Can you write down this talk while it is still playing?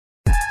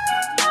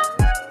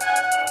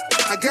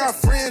got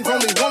friends,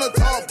 only wanna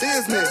talk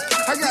business.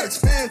 I got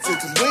expensive,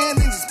 cause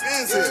winning's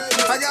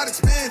expensive. I got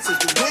expensive,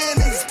 cause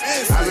winning's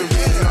expensive. I've been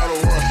reading all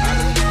the work,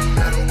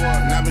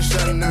 and I've been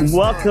shutting down.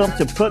 Welcome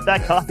to Put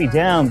That Coffee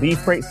Down, the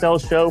freight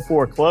sales show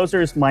for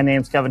closers. My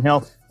name's Kevin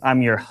Hill.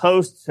 I'm your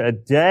host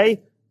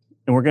today,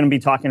 and we're going to be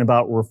talking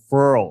about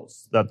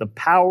referrals. The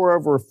power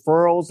of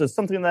referrals is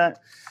something that,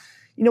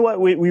 you know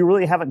what, we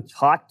really haven't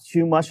talked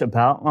too much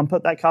about on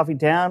Put That Coffee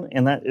Down,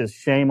 and that is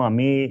shame on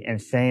me and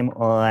shame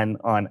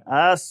on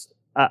us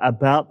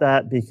about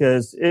that,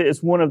 because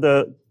it's one of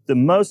the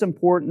most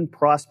important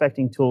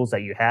prospecting tools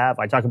that you have.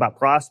 I talk about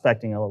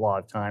prospecting a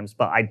lot of times,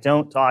 but I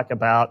don't talk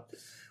about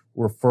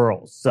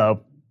referrals.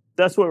 So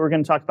that's what we're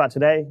going to talk about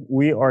today.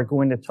 We are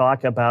going to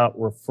talk about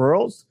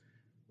referrals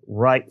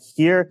right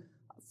here.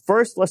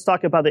 First, let's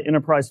talk about the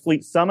Enterprise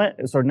Fleet Summit.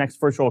 It's our next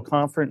virtual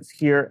conference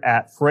here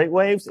at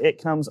FreightWaves.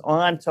 It comes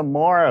on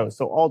tomorrow.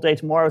 So all day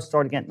tomorrow,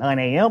 starting at 9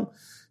 a.m.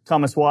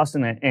 Thomas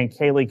Wasson and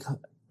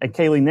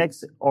Kaylee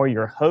Nix are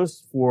your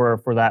hosts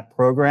for that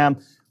program.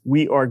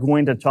 We are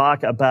going to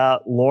talk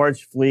about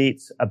large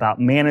fleets, about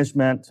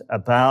management,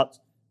 about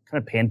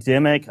kind of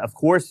pandemic, of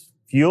course,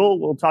 fuel.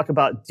 We'll talk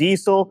about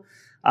diesel.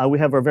 We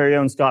have our very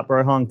own Scott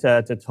Burhong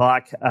to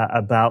talk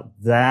about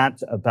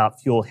that,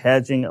 about fuel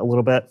hedging a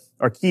little bit.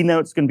 Our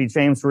keynote is going to be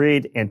James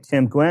Reed and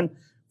Tim Gwynn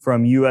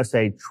from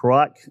USA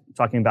Truck,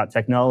 talking about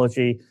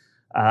technology,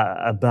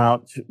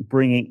 about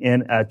bringing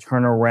in a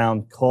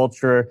turnaround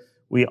culture.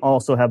 We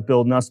also have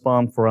Bill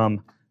Nussbaum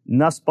from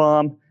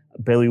Nussbaum,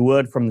 Bailey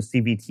Wood from the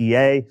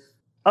CVTA.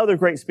 Other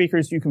great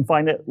speakers, you can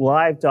find it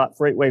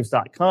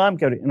live.freightwaves.com.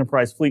 Go to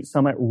Enterprise Fleet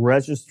Summit,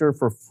 register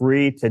for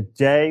free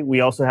today.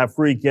 We also have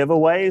free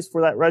giveaways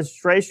for that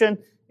registration,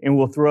 and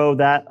we'll throw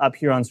that up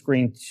here on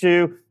screen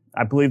too.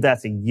 I believe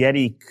that's a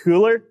Yeti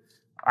cooler.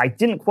 I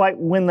didn't quite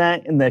win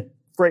that in the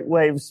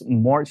FreightWaves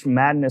March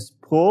Madness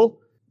pool.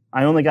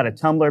 I only got a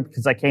tumbler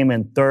because I came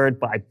in third,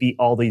 but I beat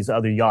all these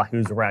other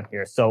yahoos around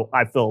here. So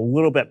I feel a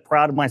little bit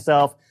proud of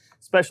myself,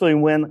 especially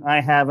when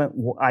I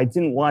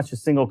didn't watch a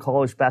single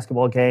college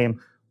basketball game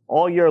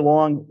all year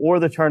long or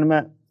the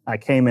tournament. I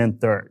came in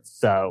third.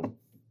 So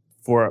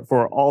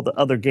for all the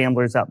other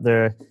gamblers out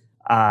there,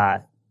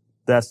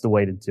 that's the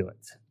way to do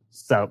it.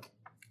 So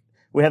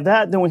we have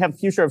that. Then we have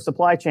Future of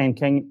Supply Chain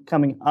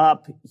coming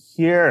up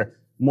here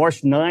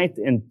March 9th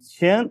and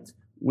 10th.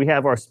 We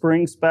have our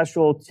spring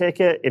special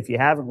ticket. If you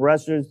haven't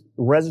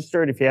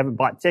registered, if you haven't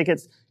bought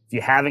tickets, if you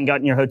haven't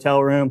gotten your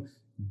hotel room,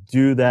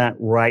 do that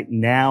right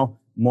now.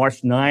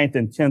 March 9th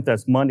and 10th,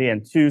 that's Monday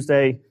and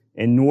Tuesday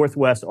in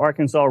Northwest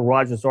Arkansas,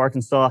 Rogers,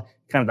 Arkansas,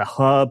 kind of the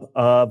hub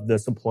of the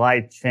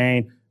supply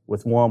chain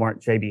with Walmart,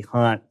 J.B.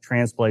 Hunt,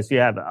 Transplace. You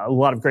have a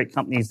lot of great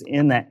companies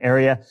in that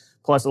area,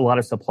 plus a lot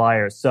of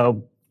suppliers.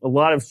 So a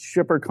lot of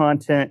shipper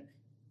content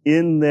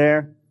in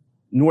there.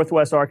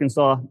 Northwest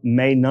Arkansas,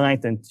 May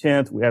 9th and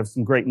 10th. We have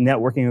some great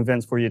networking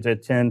events for you to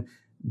attend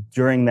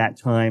during that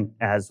time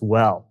as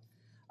well.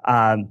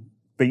 But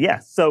yeah,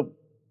 so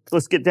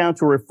let's get down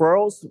to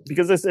referrals,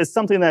 because this is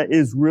something that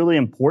is really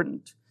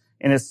important.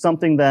 And it's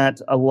something that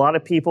a lot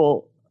of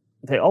people,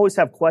 they always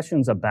have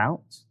questions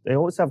about. They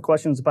always have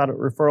questions about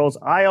referrals.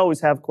 I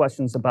always have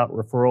questions about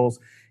referrals.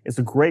 It's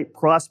a great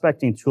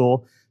prospecting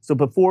tool. So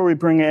before we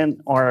bring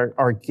in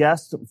our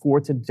guest for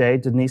today,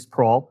 Denise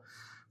Prohl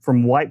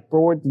from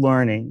Whiteboard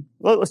Learning,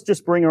 let's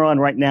just bring her on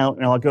right now,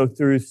 and I'll go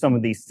through some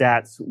of these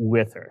stats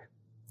with her.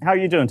 How are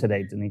you doing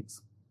today,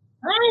 Denise?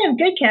 I am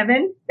good,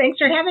 Kevin. Thanks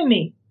for having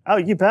me. Oh,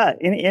 you bet.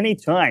 Any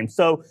time.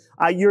 So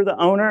you're the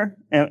owner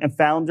and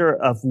founder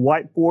of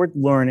Whiteboard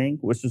Learning,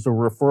 which is a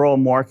referral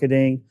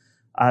marketing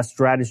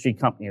strategy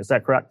company. Is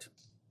that correct?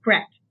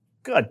 Correct.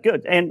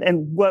 Good.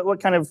 And what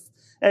kind of,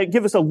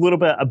 give us a little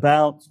bit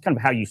about kind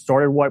of how you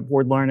started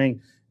Whiteboard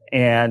Learning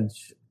and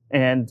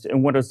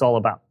what it's all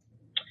about.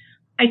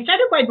 I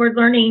started Whiteboard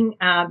Learning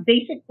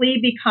basically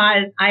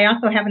because I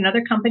also have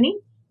another company.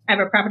 I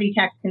have a property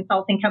tax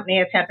consulting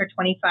company I've had for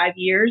 25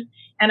 years.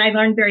 And I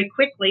learned very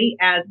quickly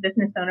as a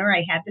business owner,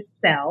 I had to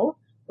sell,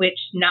 which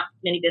not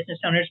many business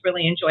owners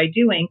really enjoy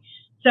doing.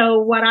 So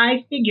what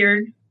I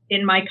figured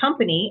in my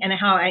company and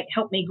how it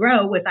helped me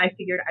grow was I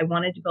figured I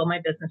wanted to build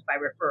my business by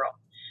referral.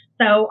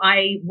 So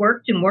I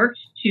worked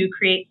to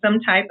create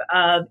some type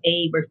of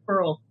a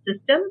referral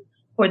system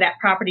for that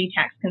property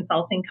tax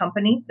consulting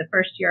company. The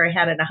first year I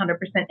had it 100%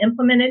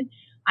 implemented.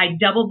 I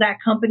doubled that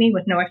company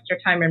with no extra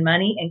time or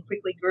money and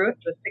quickly grew it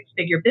to a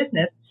six-figure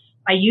business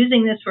by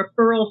using this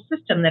referral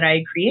system that I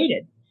had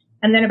created.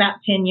 And then about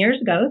 10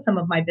 years ago, some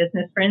of my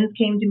business friends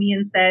came to me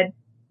and said,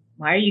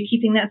 why are you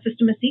keeping that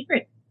system a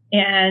secret?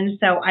 And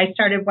so I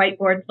started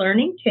Whiteboard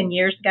Learning 10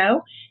 years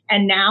ago.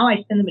 And now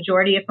I spend the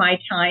majority of my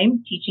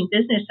time teaching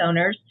business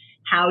owners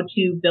how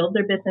to build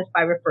their business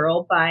by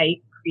referral by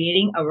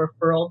creating a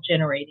referral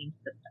generating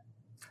system.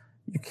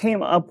 You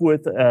came up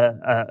with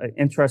an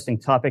interesting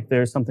topic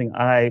there, something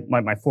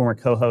my former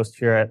co-host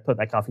here at Put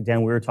That Coffee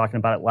Down, we were talking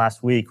about it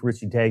last week,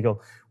 Richie Daigle.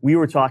 We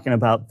were talking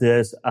about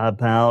this,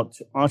 about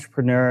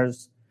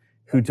entrepreneurs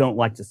who don't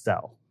like to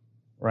sell.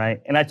 right?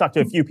 And I talked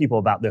to a few people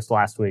about this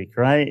last week,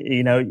 right?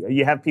 You know,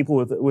 you have people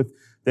with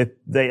that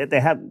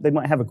they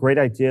might have a great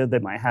idea, they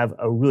might have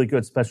a really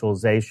good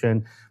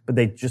specialization, but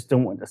they just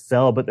don't want to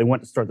sell, but they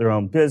want to start their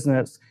own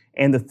business.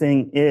 And the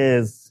thing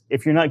is,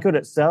 if you're not good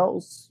at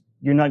sales,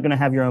 you're not going to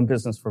have your own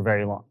business for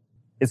very long.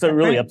 It's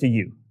really up to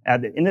you.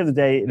 At the end of the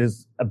day, it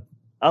is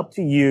up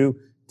to you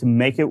to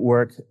make it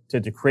work,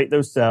 to create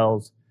those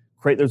sales,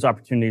 create those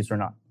opportunities or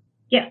not.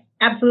 Yes,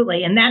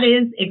 absolutely. And that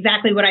is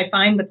exactly what I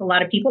find with a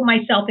lot of people,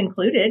 myself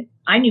included.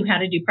 I knew how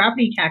to do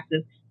property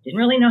taxes, didn't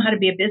really know how to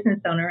be a business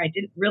owner. I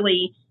didn't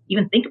really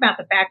even think about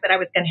the fact that I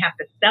was going to have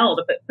to sell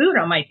to put food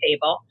on my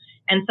table.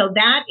 And so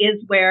that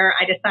is where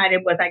I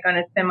decided, was I going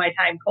to spend my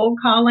time cold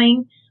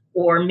calling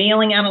or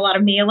mailing out a lot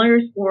of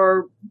mailers,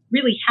 or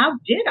really how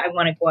did I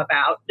want to go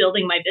about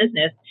building my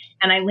business?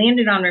 And I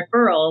landed on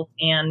referrals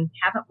and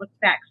haven't looked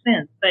back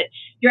since. But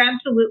you're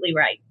absolutely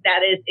right.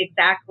 That is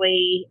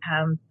exactly,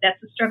 that's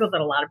the struggle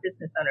that a lot of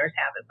business owners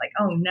have. It's like,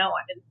 oh no,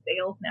 I'm in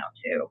sales now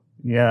too.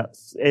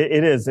 Yes,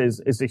 it is.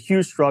 It's a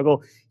huge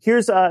struggle.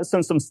 Here's some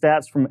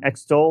stats from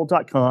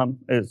extol.com.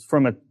 It's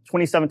from a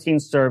 2017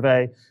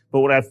 survey.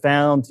 But what I've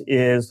found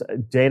is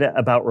data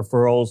about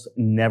referrals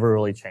never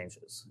really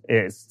changes.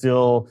 It's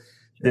still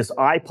this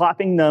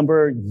eye-popping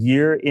number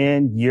year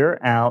in, year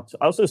out.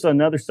 I also saw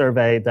another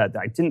survey that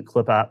I didn't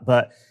clip out,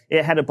 but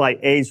it had it by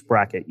age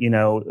bracket. You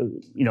know,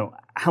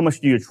 how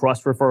much do you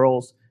trust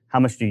referrals? How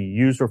much do you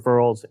use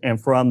referrals?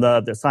 And from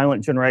the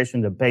silent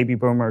generation, the baby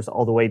boomers,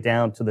 all the way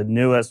down to the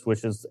newest,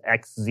 which is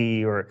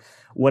XZ or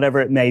whatever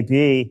it may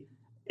be,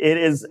 it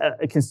is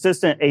a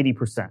consistent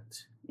 80%,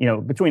 you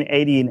know, between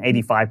 80 and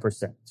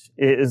 85%.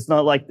 It's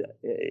not like,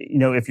 you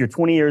know, if you're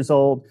 20 years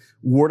old,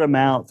 word of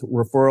mouth,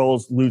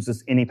 referrals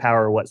loses any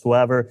power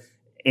whatsoever.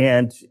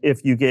 And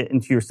if you get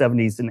into your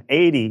 70s and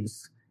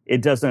 80s,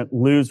 it doesn't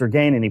lose or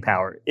gain any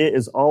power. It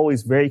is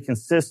always very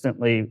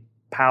consistently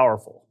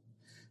powerful.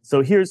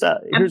 So here's a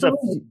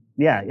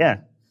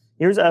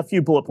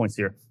few bullet points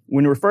here.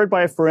 When referred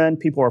by a friend,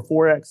 people are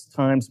 4x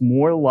times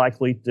more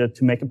likely to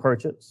make a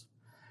purchase.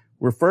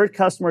 Referred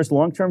customers'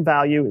 long-term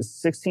value is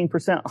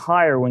 16%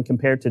 higher when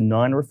compared to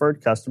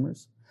non-referred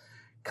customers.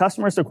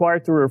 Customers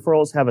acquired through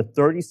referrals have a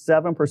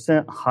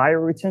 37% higher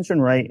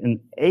retention rate,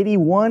 and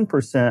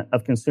 81%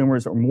 of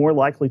consumers are more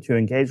likely to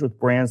engage with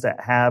brands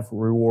that have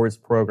rewards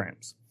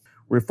programs.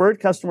 Referred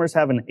customers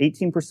have an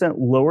 18%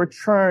 lower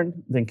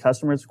churn than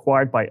customers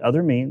acquired by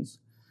other means,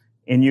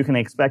 and you can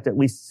expect at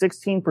least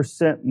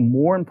 16%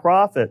 more in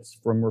profits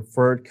from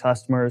referred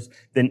customers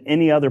than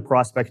any other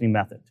prospecting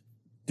method.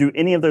 Do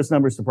any of those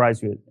numbers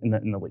surprise you in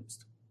the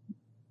least?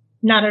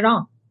 Not at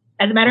all.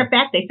 As a matter of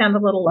fact, they sound a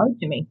little low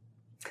to me.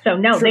 So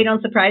no, They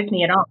don't surprise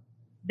me at all.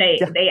 They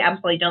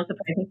absolutely don't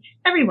surprise me.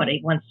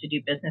 Everybody wants to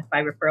do business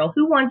by referral.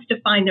 Who wants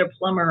to find their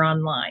plumber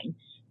online?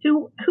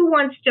 Who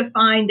wants to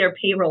find their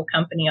payroll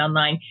company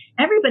online?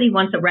 Everybody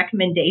wants a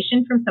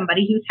recommendation from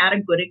somebody who's had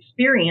a good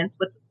experience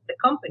with the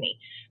company.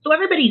 So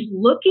everybody's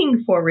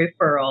looking for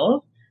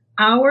referrals.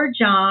 Our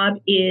job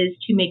is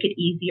to make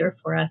it easier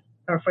for us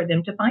or for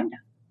them to find us.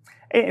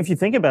 If you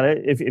think about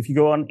it, if you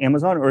go on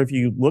Amazon or if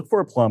you look for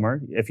a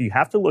plumber, if you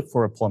have to look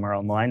for a plumber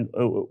online,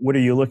 what are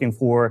you looking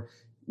for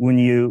when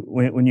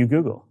you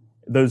Google?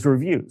 Those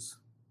reviews.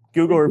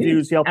 Google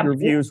reviews, Yelp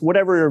reviews,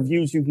 whatever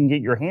reviews you can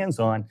get your hands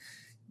on.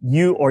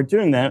 You are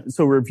doing that.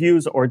 So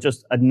reviews are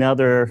just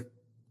another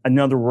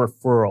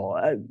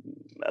referral,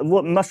 a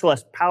much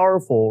less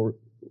powerful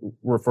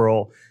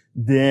referral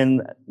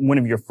than one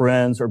of your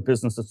friends or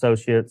business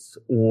associates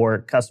or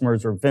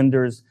customers or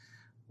vendors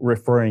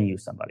referring you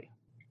somebody.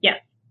 Yes,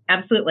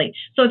 absolutely.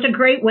 So it's a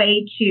great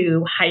way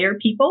to hire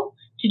people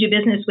to do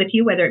business with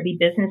you, whether it be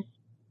business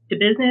to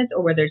business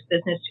or whether it's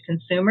business to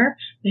consumer.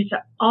 It's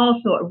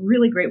also a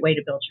really great way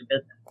to build your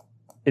business.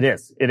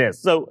 It is.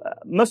 So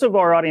most of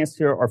our audience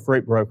here are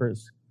freight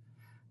brokers,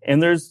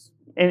 and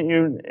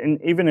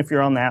even if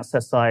you're on the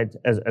asset side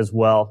as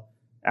well,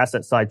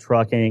 asset side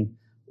trucking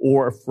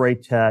or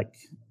freight tech,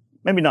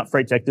 maybe not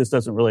freight tech. This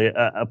doesn't really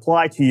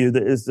apply to you.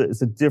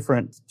 It's a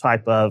different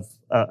type of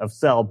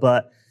sell,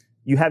 but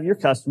you have your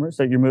customers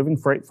that you're moving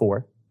freight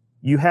for.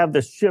 You have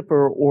the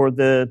shipper or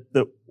the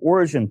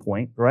origin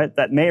point, right?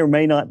 That may or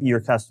may not be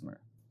your customer.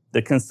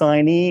 The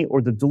consignee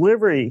or the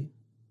delivery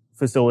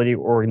facility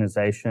or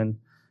organization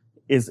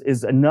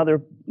is another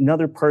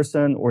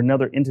person or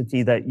another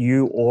entity that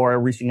you are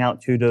reaching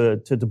out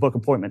to book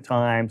appointment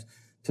times,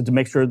 to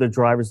make sure the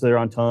driver's there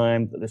on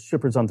time, the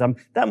shipper's on time.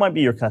 That might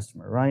be your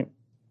customer, right?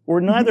 Or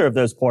neither of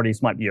those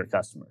parties might be your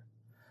customer.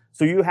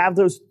 So you have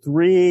those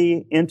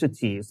three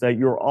entities that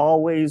you're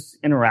always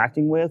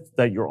interacting with,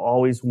 that you're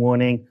always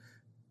wanting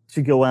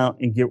to go out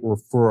and get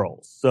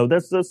referrals. So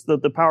that's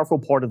the powerful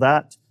part of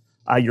that.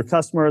 Your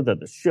customer,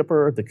 the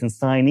shipper, the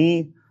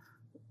consignee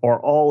are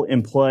all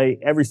in play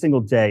every single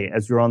day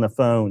as you're on the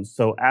phone.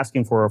 So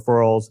asking for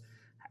referrals,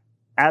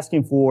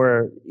 asking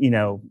for,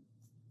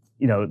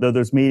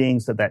 those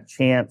meetings, that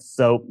chance.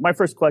 So my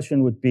first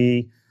question would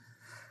be,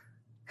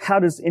 how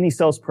does any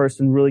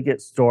salesperson really get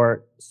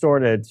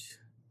started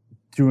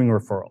doing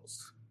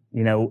referrals?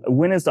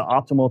 When is the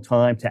optimal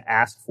time to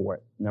ask for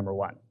it? Number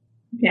one.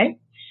 Okay.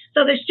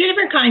 So there's two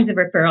different kinds of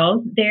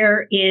referrals.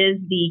 There is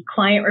the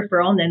client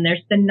referral, and then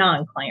there's the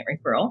non-client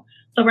referral.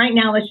 So right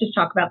now, let's just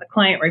talk about the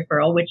client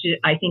referral, which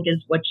I think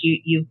is what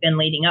you've been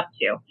leading up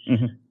to.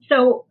 Mm-hmm.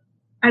 So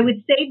I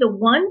would say the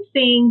one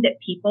thing that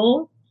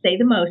people say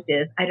the most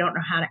is, I don't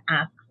know how to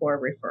ask for a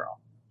referral.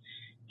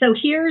 So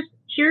here's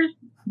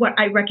what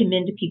I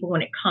recommend to people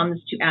when it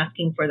comes to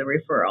asking for the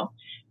referral.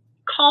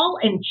 Call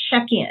and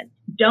check in.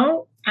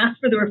 Don't ask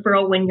for the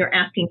referral when you're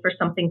asking for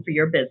something for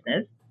your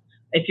business.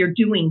 If you're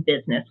doing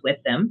business with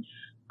them,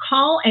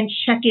 call and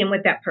check in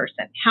with that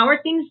person. How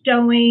are things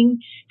going?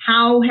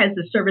 How has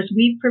the service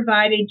we've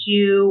provided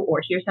you,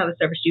 or here's how the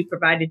service you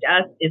provided to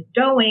us is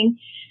going?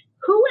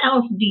 Who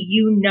else do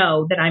you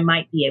know that I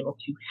might be able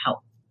to help?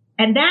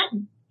 And that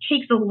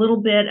takes a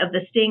little bit of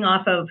the sting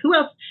off of who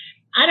else.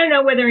 I don't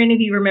know whether any of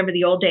you remember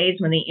the old days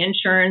when the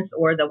insurance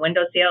or the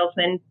window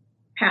salesman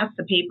passed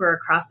the paper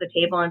across the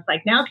table and it's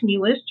like, now can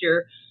you list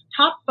your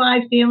top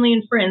 5 family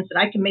and friends that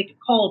I can make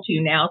a call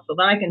to now so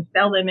that I can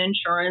sell them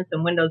insurance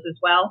and windows as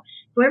well.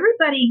 So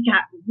everybody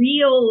got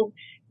real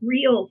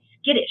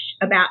skittish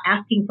about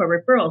asking for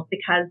referrals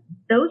because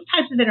those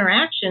types of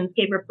interactions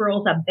gave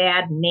referrals a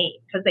bad name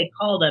because they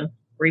called them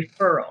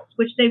referrals,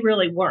 which they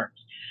really weren't.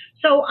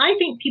 So I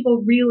think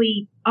people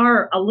really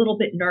are a little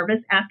bit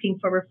nervous asking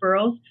for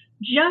referrals.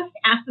 Just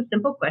ask the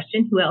simple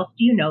question, who else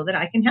do you know that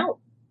I can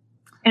help?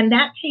 And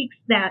that takes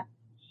that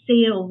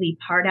salesy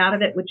part out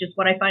of it, which is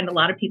what I find a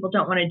lot of people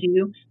don't want to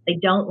do. They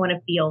don't want to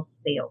feel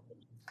salesy.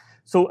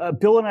 So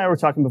Bill and I were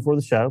talking before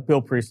the show.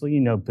 Bill Priestley, you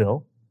know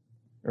Bill,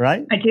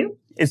 right? I do.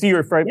 Is he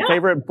your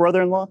favorite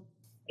brother-in-law?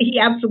 He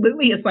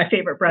absolutely is my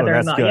favorite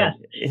brother-in-law, yes.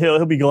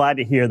 He'll be glad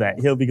to hear that.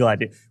 He'll be glad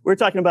to. We're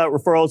talking about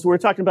referrals. We're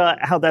talking about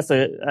how that's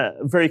a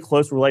very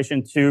close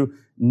relation to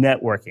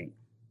networking.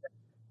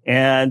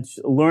 And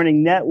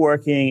learning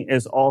networking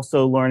is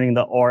also learning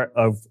the art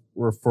of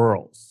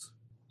referrals.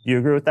 Do you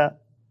agree with that?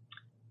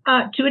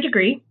 To a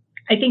degree.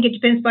 I think it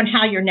depends upon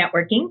how you're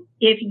networking.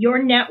 If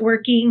you're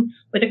networking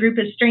with a group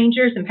of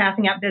strangers and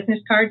passing out business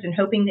cards and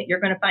hoping that you're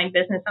going to find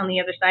business on the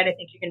other side, I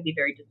think you're going to be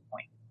very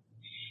disappointed.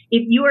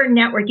 If you are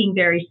networking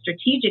very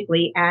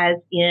strategically, as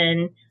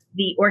in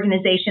the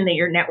organization that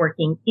you're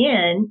networking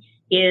in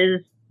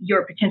is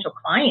your potential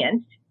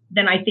client,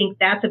 then I think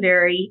that's a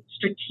very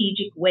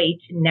strategic way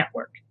to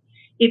network.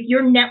 If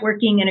you're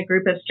networking in a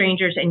group of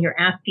strangers and you're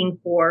asking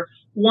for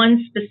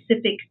one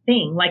specific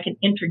thing, like an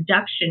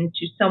introduction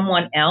to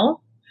someone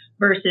else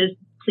versus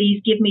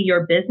please give me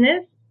your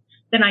business,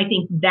 then I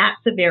think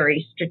that's a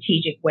very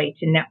strategic way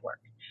to network.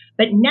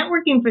 But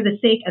networking for the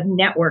sake of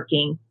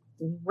networking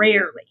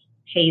rarely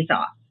pays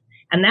off.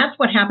 And that's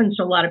what happens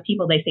to a lot of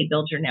people. They say,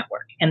 build your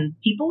network. And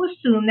people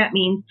assume that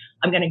means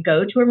I'm going to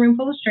go to a room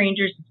full of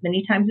strangers as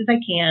many times as I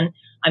can.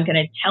 I'm going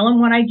to tell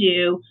them what I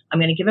do. I'm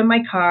going to give them my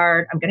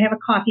card. I'm going to have a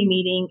coffee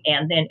meeting,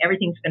 and then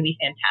everything's going to be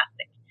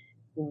fantastic.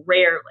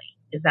 Rarely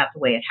is that the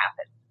way it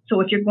happens.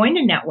 So if you're going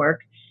to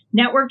network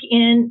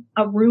in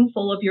a room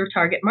full of your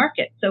target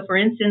market. So for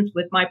instance,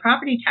 with my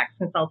property tax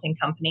consulting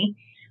company,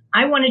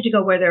 I wanted to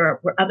go where there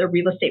were other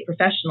real estate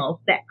professionals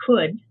that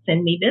could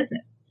send me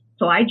business.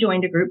 So I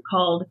joined a group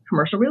called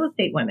Commercial Real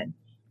Estate Women.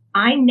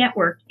 I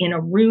networked in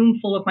a room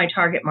full of my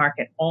target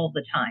market all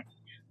the time.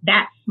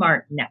 That's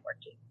smart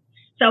networking.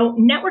 So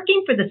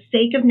networking for the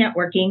sake of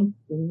networking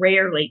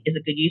rarely is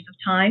a good use of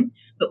time.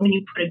 But when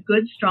you put a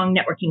good, strong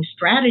networking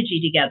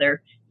strategy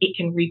together, it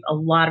can reap a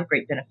lot of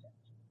great benefits.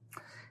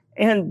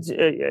 And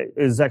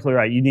exactly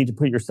right. You need to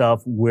put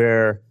yourself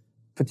where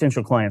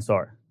potential clients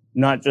are,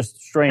 not just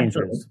strangers,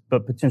 Absolutely.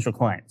 But potential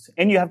clients.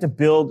 And you have to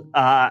build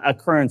a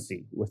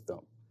currency with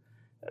them.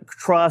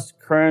 Trust,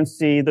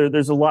 currency,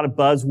 there's a lot of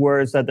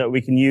buzzwords that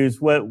we can use.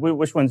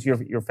 Which one's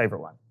your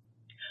favorite one?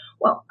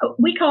 Well,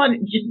 we call it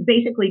just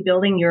basically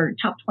building your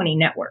top 20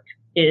 network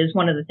is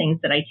one of the things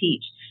that I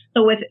teach.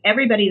 So with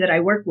everybody that I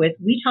work with,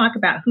 we talk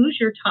about who's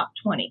your top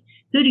 20.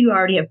 Who do you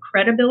already have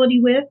credibility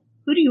with?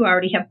 Who do you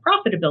already have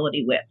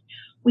profitability with?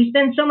 We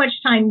spend so much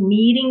time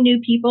meeting new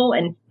people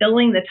and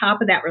filling the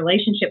top of that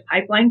relationship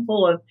pipeline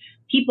full of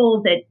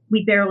people that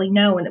we barely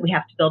know and that we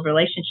have to build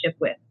relationship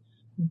with.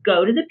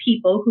 Go to the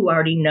people who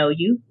already know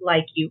you,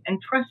 like you, and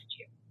trust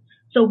you.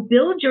 So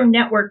build your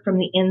network from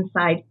the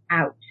inside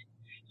out.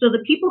 So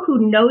the people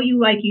who know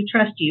you, like you,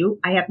 trust you,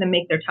 I have them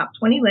make their top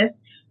 20 list.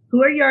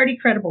 Who are you already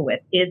credible with?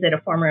 Is it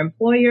a former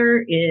employer?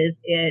 Is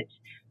it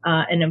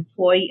an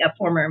employee, a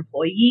former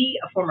employee,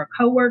 a former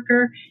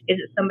coworker? Is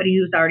it somebody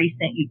who's already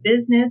sent you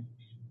business?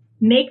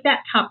 Make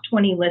that top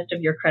 20 list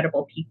of your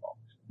credible people.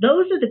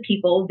 Those are the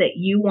people that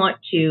you want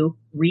to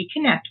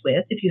reconnect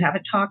with if you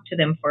haven't talked to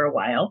them for a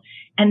while.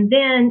 And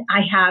then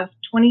I have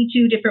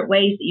 22 different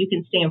ways that you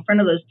can stay in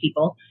front of those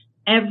people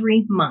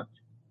every month.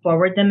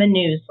 Forward them a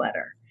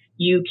newsletter.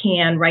 You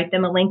can write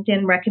them a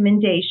LinkedIn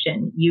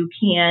recommendation. You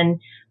can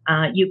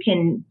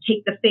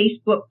take the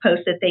Facebook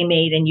post that they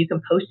made and you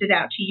can post it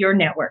out to your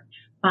network.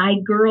 Buy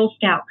Girl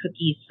Scout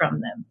cookies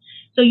from them.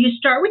 So you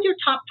start with your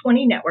top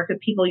 20 network of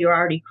people you're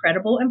already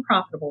credible and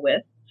profitable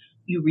with.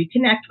 you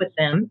reconnect with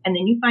them, and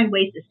then you find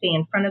ways to stay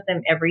in front of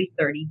them every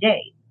 30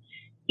 days.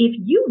 If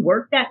you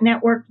work that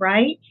network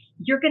right,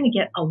 you're going to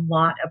get a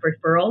lot of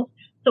referrals.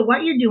 So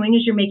what you're doing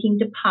is you're making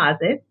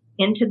deposits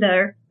into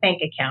their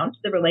bank account,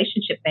 the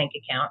relationship bank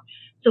account.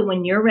 So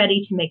when you're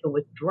ready to make a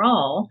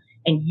withdrawal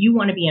and you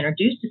want to be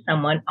introduced to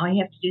someone, all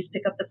you have to do is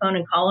pick up the phone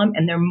and call them,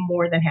 and they're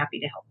more than happy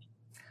to help you.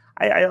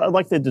 I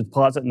like the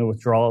deposit and the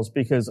withdrawals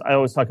because I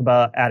always talk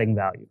about adding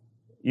value.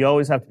 You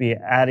always have to be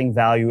adding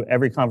value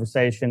every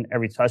conversation,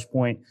 every touch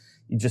point.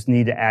 You just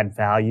need to add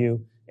value.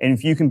 And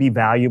if you can be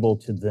valuable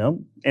to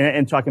them,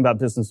 and talking about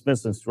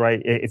business,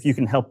 right? If you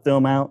can help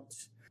them out,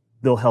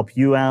 they'll help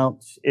you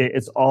out.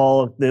 It's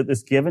all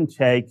this give and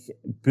take,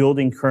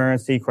 building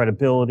currency,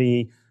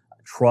 credibility,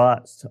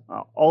 trust,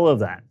 all of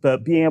that.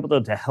 But being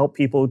able to help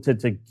people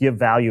to give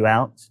value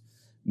out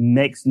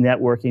makes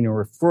networking and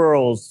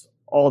referrals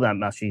all that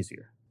much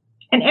easier.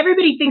 And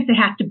everybody thinks it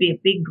has to be a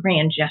big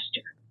grand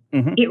gesture.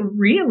 Mm-hmm. It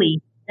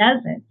really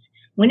doesn't.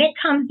 When it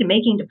comes to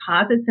making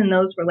deposits in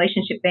those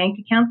relationship bank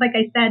accounts, like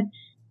I said,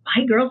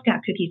 buy Girl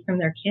Scout cookies from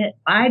their kid,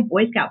 buy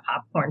Boy Scout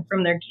popcorn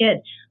from their kid.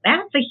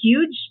 That's a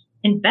huge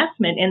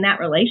investment in that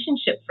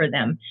relationship for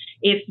them.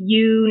 If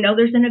you know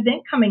there's an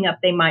event coming up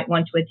they might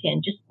want to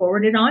attend, just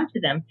forward it on to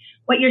them.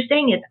 What you're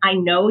saying is, I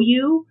know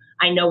you,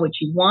 I know what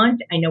you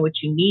want, I know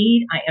what you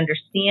need, I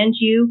understand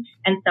you,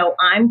 and so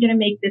I'm going to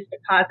make this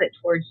deposit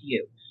towards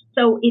you.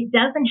 So it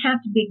doesn't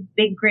have to be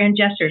big grand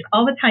gestures.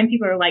 All the time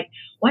people are like,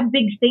 what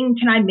big thing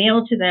can I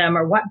mail to them,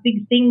 or what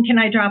big thing can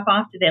I drop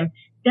off to them?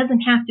 It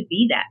doesn't have to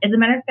be that. As a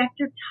matter of fact,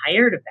 they're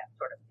tired of that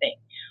sort of thing.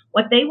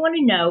 What they want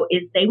to know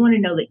is they want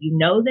to know that you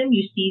know them,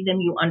 you see them,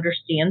 you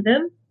understand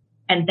them,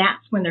 and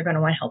that's when they're going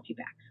to want to help you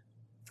back.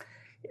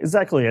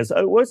 Exactly.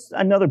 What's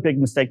another big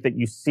mistake that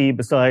you see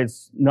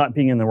besides not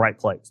being in the right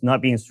place,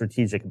 not being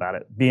strategic about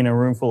it, being in a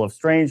room full of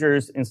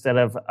strangers instead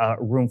of a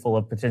room full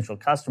of potential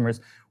customers?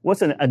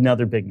 What's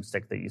another big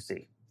mistake that you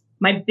see?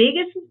 My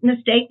biggest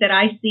mistake that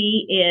I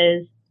see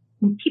is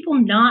people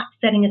not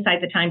setting aside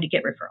the time to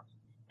get referrals.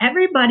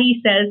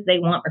 Everybody says they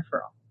want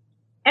referrals.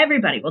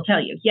 Everybody will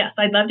tell you, yes,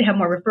 I'd love to have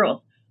more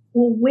referrals.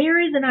 Well, where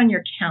is it on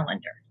your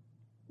calendar?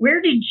 Where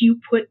did you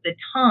put the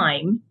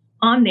time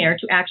on there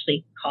to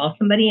actually call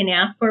somebody and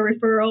ask for a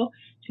referral,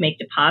 to make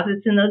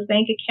deposits in those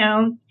bank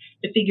accounts,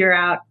 to figure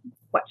out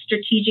what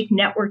strategic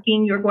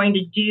networking you're going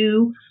to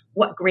do,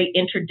 what great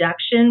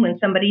introduction when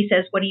somebody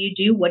says, what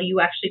do? What are you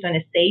actually going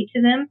to say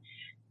to them?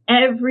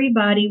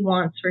 Everybody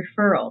wants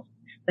referrals,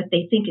 but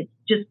they think it's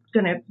just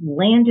going to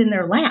land in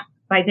their lap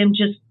by them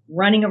just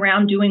running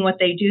around doing what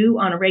they do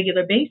on a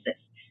regular basis.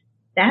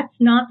 That's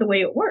not the way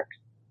it works.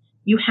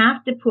 You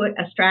have to put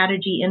a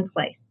strategy in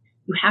place.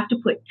 You have to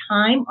put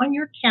time on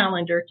your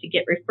calendar to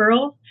get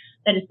referrals.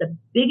 That is the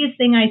biggest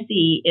thing I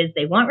see is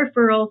they want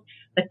referrals,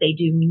 but they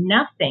do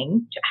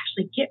nothing to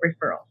actually get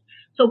referrals.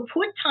 So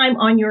put time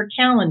on your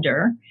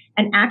calendar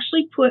and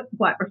actually put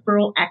what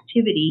referral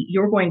activity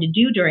you're going to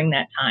do during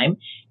that time.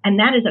 And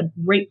that is a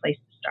great place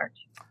to start.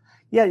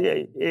 Yeah,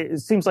 it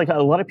seems like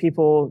a lot of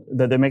people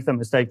that they make the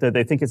mistake that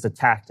they think it's a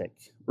tactic.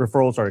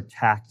 Referrals are a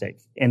tactic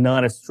and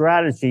not a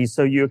strategy.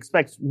 So you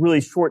expect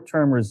really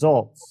short-term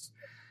results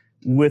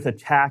with a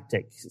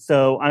tactic.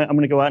 So I'm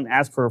going to go out and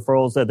ask for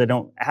referrals that they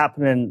don't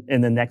happen in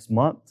the next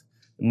month,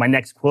 my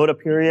next quota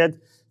period.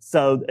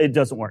 So it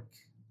doesn't work.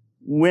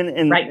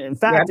 In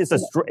fact,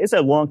 it's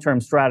a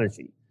long-term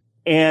strategy.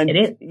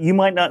 And you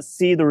might not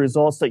see the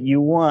results that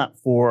you want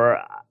for,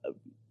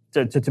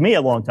 to me,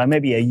 a long time,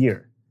 maybe a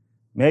year,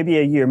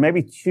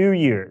 maybe 2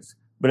 years.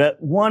 But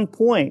at one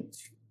point,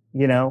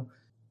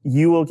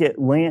 you will get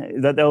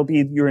that'll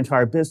be your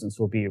entire business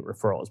will be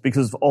referrals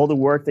because of all the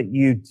work that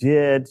you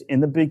did in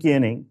the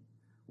beginning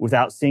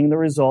without seeing the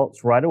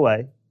results right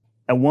away.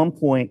 At one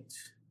point,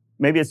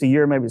 maybe it's a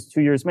year, maybe it's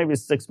 2 years, maybe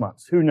it's 6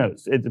 months. Who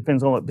knows? It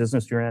depends on what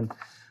business you're in.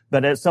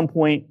 But at some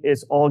point,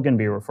 it's all going to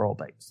be referral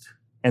based.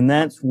 And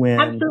that's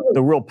when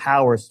the real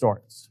power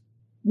starts.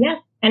 Yes.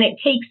 And it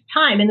takes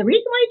time. And the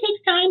reason why it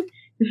takes time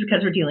is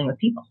because we're dealing with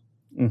people.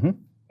 Mm-hmm.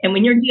 And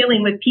when you're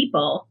dealing with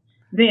people,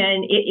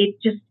 then it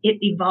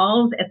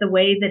evolves at the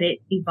way that it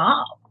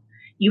evolves.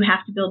 You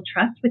have to build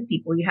trust with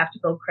people. You have to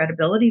build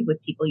credibility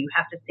with people. You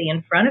have to stay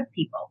in front of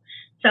people.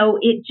 So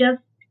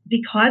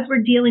because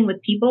we're dealing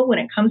with people when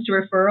it comes to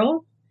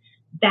referrals,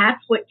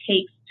 that's what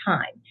takes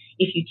time.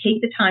 If you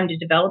take the time to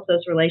develop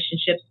those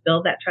relationships,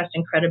 build that trust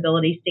and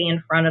credibility, stay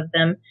in front of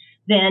them,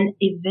 then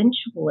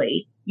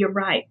eventually, you're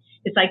right.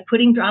 It's like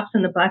putting drops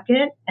in the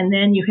bucket, and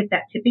then you hit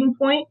that tipping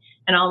point,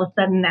 and all of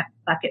a sudden that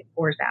bucket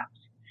pours out.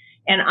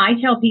 And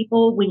I tell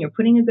people when you're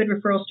putting a good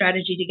referral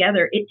strategy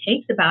together, it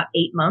takes about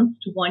 8 months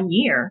to 1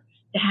 year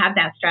to have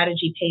that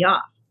strategy pay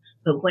off.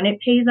 But when it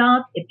pays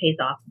off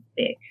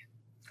big.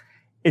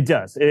 It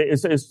does.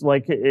 It's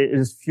like it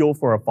is fuel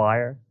for a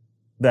fire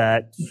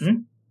that,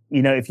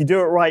 if you do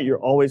it right, you're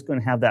always going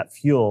to have that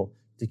fuel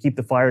to keep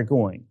the fire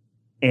going.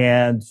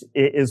 And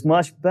it is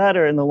much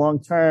better in the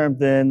long term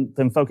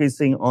than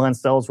focusing on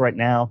sales right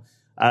now,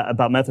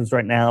 about methods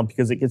right now,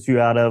 because it gets you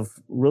out of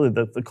really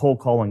the cold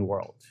calling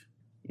world.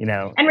 And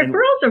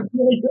referrals are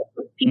really good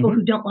for people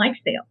who don't like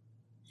sales.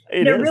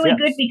 They're really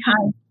good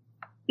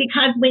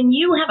because when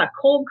you have a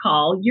cold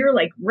call, you're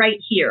like right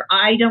here.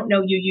 I don't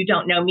know you, you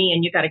don't know me,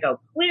 and you got to go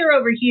clear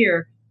over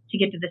here to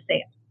get to the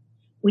sale.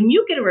 When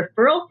you get a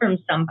referral from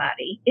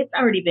somebody, it's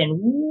already been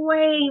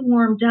way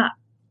warmed up.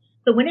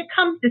 So when it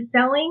comes to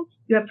selling,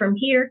 you have from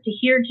here to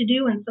here to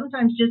do, and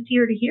sometimes just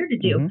here to here to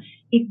do. Mm-hmm.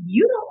 If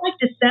you don't like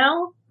to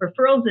sell,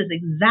 referrals is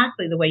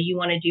exactly the way you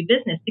want to do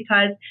business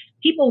because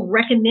people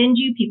recommend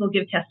you, people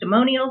give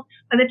testimonials.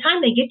 By the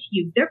time they get to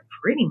you, they're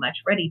pretty much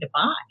ready to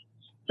buy.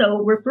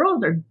 So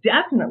referrals are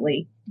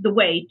definitely the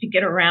way to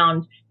get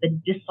around the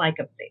dislike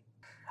of sales.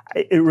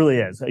 It really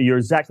is. You're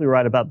exactly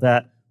right about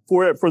that.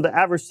 For the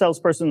average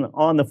salesperson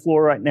on the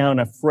floor right now in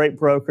a freight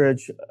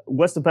brokerage,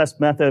 what's the best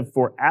method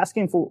for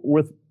asking for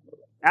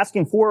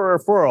a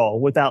referral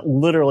without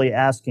literally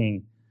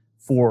asking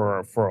for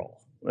a referral?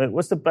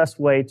 What's the best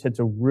way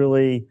to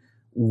really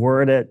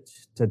word it,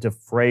 to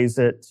phrase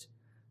it,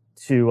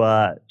 to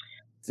where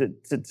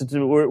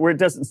it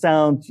doesn't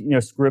sound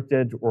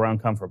scripted or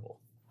uncomfortable?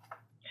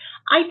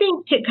 I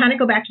think to kind of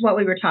go back to what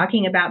we were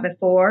talking about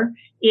before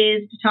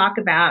is to talk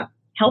about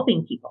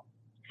helping people.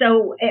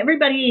 So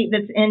everybody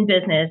that's in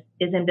business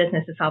is in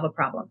business to solve a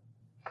problem.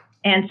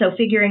 And so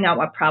figuring out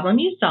what problem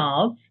you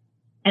solve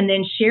and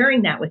then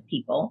sharing that with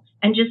people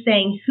and just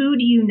saying, who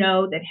do you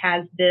know that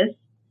has this?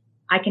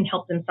 I can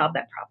help them solve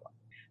that problem.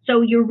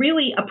 So you're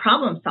really a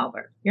problem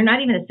solver. You're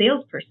not even a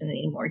salesperson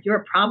anymore. You're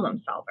a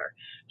problem solver.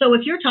 So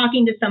if you're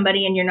talking to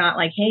somebody and you're not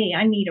like, hey,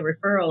 I need a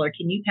referral or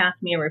can you pass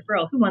me a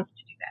referral? Who wants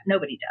to do that?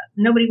 Nobody does.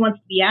 Nobody wants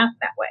to be asked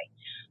that way.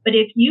 But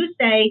if you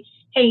say,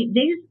 hey,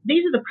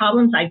 these are the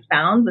problems I've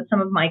found with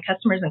some of my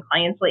customers and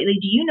clients lately.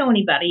 Do you know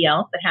anybody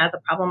else that has a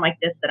problem like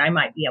this that I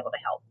might be able to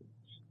help?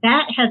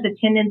 That has a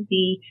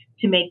tendency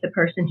to make the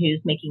person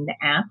who's making the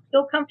ask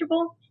feel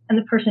comfortable and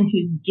the person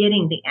who's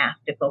getting the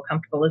ask to feel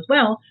comfortable as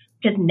well,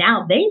 because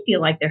now they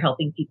feel like they're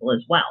helping people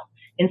as well.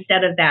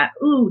 Instead of that,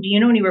 ooh, do you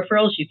know any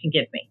referrals you can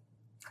give me?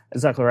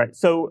 Exactly right.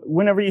 So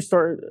whenever you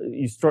started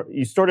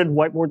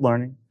whiteboard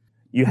learning,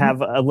 you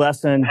have a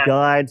lesson,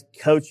 guide,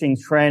 coaching,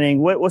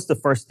 training. What's the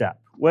first step?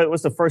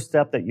 What's the first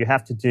step that you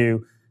have to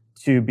do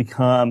to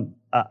become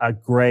to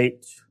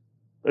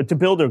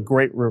build a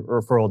great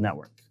referral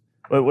network?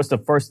 What's the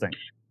first thing?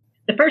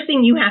 The first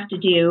thing you have to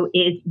do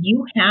is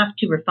you have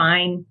to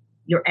refine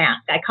your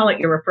ask. I call it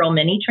your referral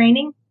mini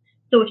training.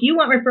 So if you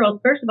want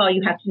referrals, first of all,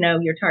 you have to know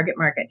your target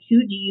market.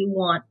 Who do you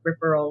want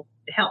referrals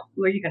to help?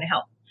 Who are you going to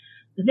help?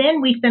 Then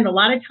we spend a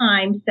lot of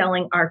time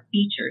selling our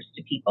features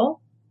to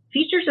people.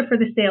 Features are for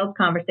the sales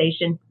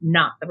conversation,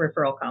 not the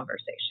referral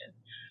conversation.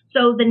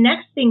 So the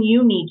next thing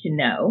you need to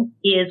know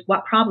is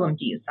what problem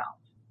do you solve?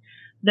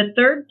 The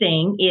third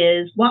thing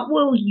is what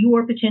will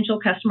your potential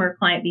customer or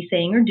client be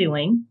saying or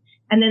doing?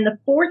 And then the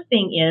fourth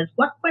thing is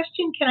what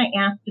question can I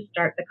ask to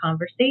start the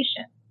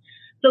conversation?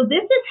 So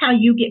this is how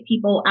you get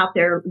people out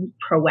there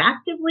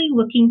proactively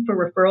looking for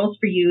referrals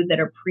for you that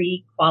are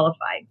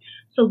pre-qualified.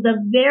 So the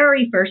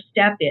very first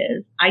step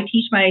is I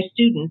teach my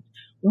students,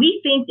 we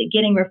think that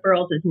getting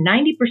referrals is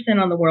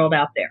 90% on the world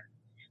out there,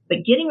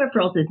 but getting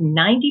referrals is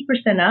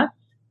 90% us,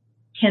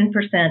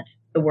 10%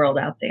 the world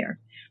out there.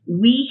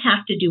 We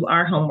have to do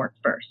our homework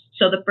first.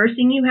 So the first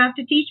thing you have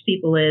to teach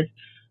people is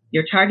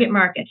your target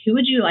market. Who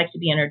would you like to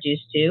be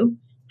introduced to?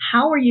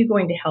 How are you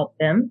going to help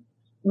them?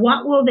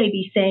 What will they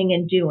be saying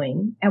and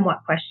doing? And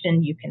what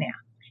question you can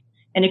ask.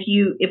 And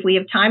if we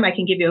have time, I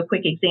can give you a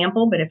quick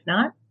example, but if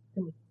not,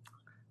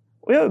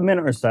 we have a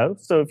minute or so.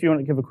 So if you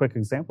want to give a quick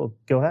example,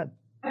 go ahead.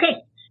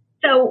 Okay.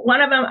 So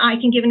one of them, I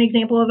can give an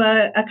example of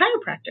a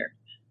chiropractor.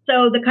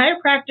 So the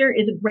chiropractor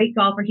is a great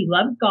golfer. He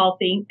loves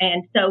golfing.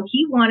 And so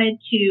he wanted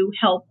to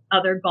help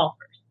other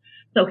golfers.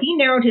 So he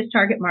narrowed his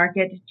target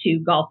market to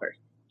golfers.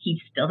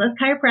 He still does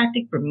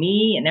chiropractic for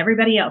me and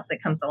everybody else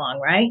that comes along,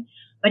 right?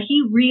 But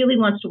he really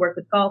wants to work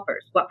with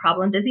golfers. What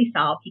problem does he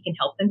solve? He can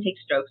help them take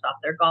strokes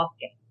off their golf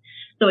game.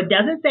 So it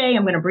doesn't say,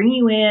 I'm going to bring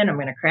you in, I'm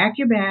going to crack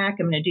your back,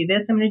 I'm going to do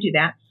this, I'm going to do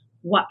that.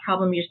 What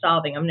problem you're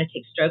solving? I'm going to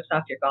take strokes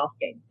off your golf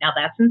game. Now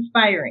that's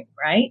inspiring,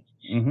 right?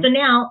 Mm-hmm. So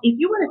now if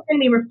you want to send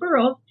me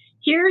referrals,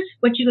 here's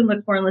what you can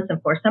look for and listen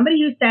for.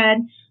 Somebody who said,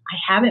 I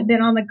haven't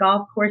been on the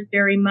golf course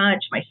very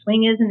much. My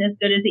swing isn't as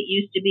good as it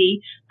used to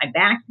be. My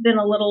back's been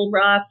a little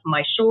rough.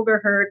 My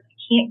shoulder hurts. I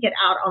can't get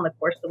out on the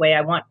course the way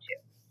I want to.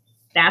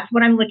 That's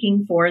what I'm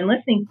looking for and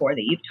listening for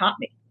that you've taught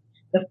me.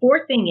 The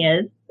fourth thing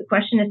is, the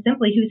question is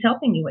simply, who's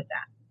helping you with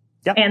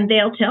that? Yep. And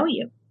they'll tell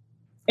you.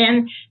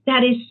 And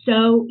that is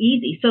so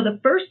easy. So the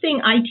first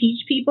thing I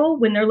teach people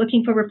when they're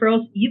looking for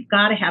referrals, you've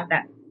got to have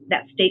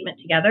that statement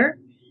together.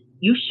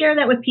 You share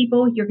that with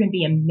people, you're going to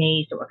be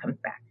amazed at what comes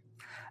back.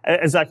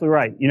 Exactly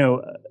right.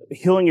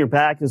 Healing your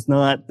back is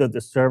not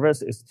the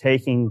service. It's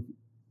taking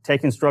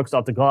strokes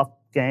off the golf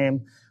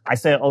game. I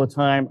say it all the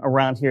time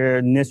around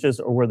here, niches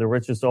are where the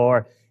riches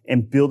are,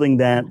 and building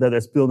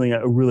that's building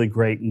a really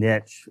great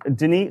niche.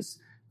 Denise,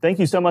 thank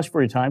you so much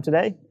for your time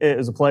today. It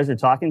was a pleasure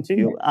talking to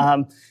you.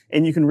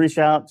 And you can reach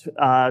out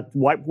to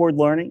Whiteboard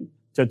Learning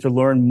to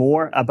learn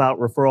more about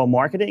referral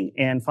marketing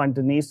and find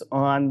Denise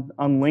on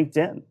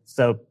LinkedIn.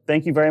 So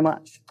thank you very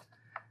much.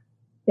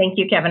 Thank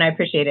you, Kevin. I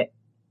appreciate it.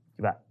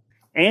 You bet.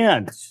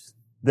 And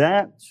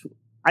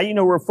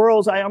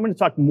referrals, I'm going to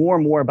talk more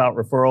and more about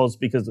referrals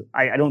because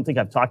I don't think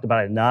I've talked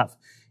about it enough.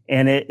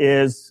 And it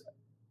is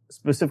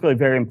specifically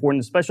very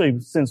important, especially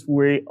since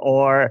we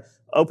are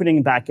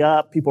opening back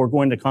up. People are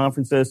going to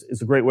conferences.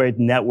 It's a great way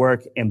to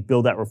network and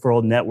build that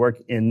referral network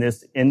in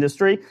this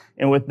industry.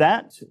 And with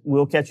that,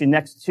 we'll catch you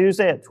next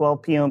Tuesday at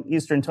 12 p.m.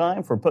 Eastern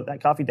Time for Put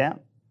That Coffee Down.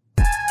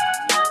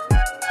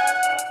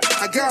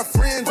 I got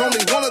friends only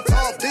want to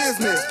talk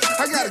business.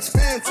 I got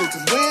expensive,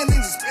 cause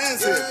winning's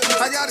expensive.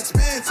 I got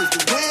expensive,